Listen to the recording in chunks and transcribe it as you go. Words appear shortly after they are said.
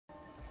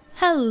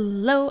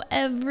Hello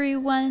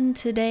everyone!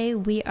 Today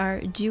we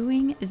are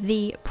doing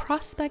the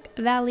Prospect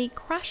Valley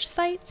crash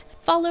site,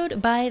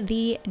 followed by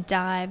the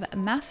Dive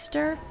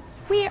Master.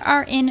 We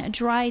are in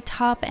Dry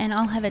Top, and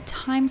I'll have a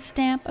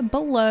timestamp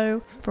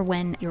below for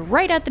when you're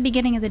right at the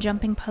beginning of the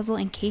jumping puzzle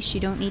in case you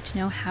don't need to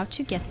know how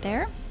to get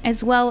there,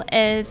 as well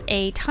as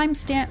a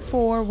timestamp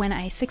for when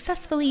I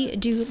successfully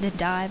do the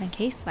dive in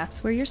case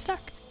that's where you're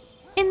stuck.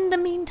 In the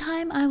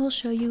meantime, I will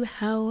show you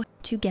how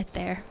to get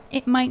there.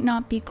 It might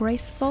not be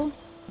graceful,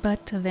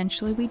 but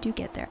eventually we do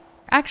get there.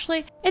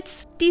 Actually,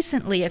 it's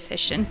decently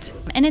efficient,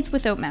 and it's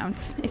without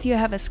mounts. If you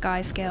have a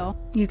sky scale,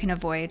 you can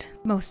avoid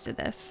most of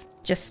this.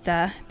 Just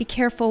be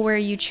careful where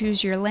you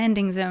choose your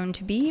landing zone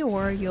to be,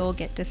 or you'll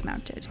get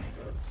dismounted.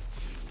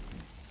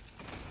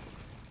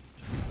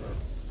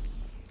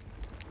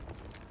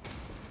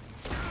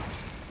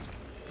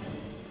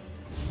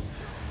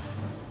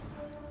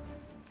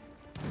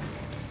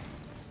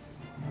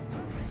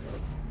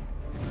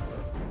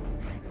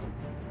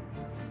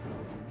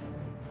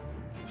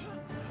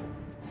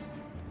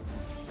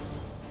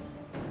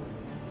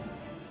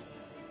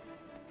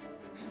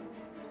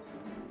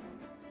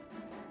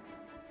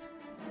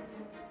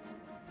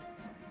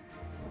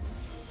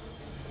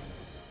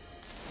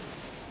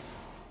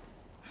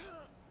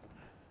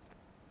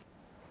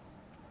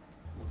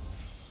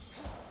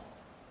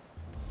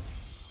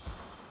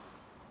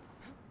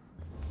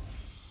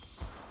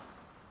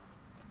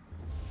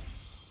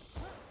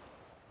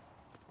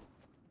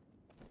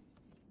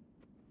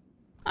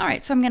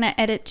 Alright, so I'm going to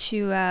edit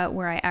to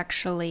where I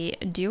actually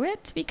do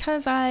it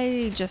because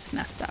I just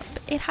messed up.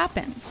 It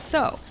happens.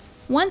 So,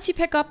 once you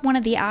pick up one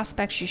of the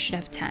aspects, you should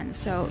have 10.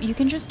 So you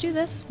can just do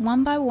this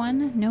one by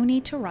one, no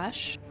need to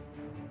rush.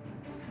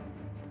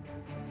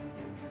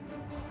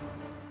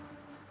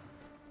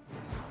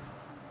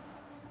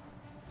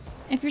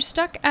 If you're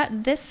stuck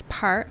at this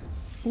part,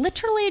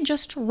 literally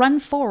just run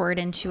forward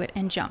into it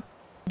and jump.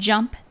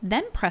 Jump,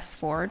 then press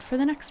forward for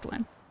the next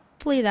one.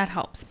 Hopefully that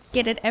helps.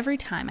 Get it every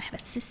time. I have a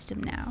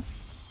system now.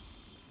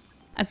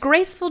 A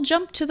graceful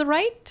jump to the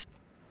right.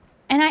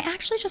 And I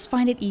actually just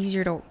find it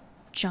easier to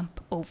jump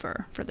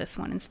over for this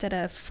one instead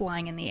of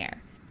flying in the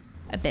air.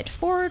 A bit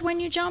forward when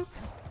you jump.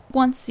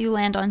 Once you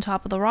land on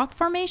top of the rock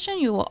formation,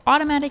 you will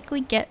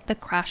automatically get the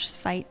crash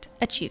site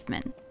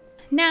achievement.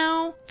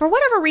 Now, for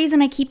whatever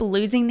reason, I keep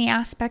losing the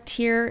aspect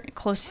here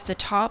close to the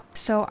top,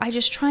 so I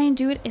just try and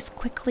do it as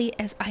quickly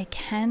as I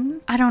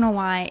can. I don't know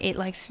why it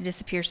likes to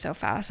disappear so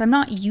fast. I'm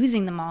not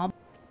using them all.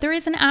 There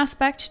is an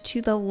aspect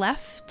to the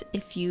left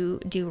if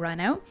you do run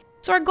out.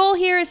 So our goal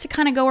here is to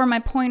kind of go where my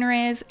pointer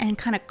is and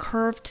kind of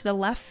curve to the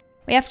left.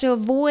 We have to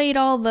avoid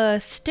all the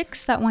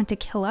sticks that want to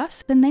kill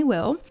us, then they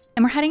will.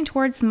 And we're heading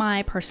towards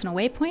my personal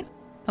waypoint.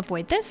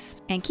 Avoid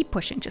this and keep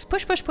pushing. Just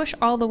push, push, push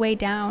all the way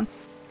down.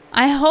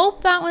 I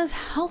hope that was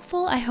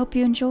helpful. I hope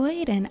you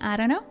enjoyed, and I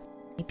don't know,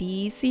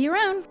 maybe see you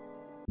around.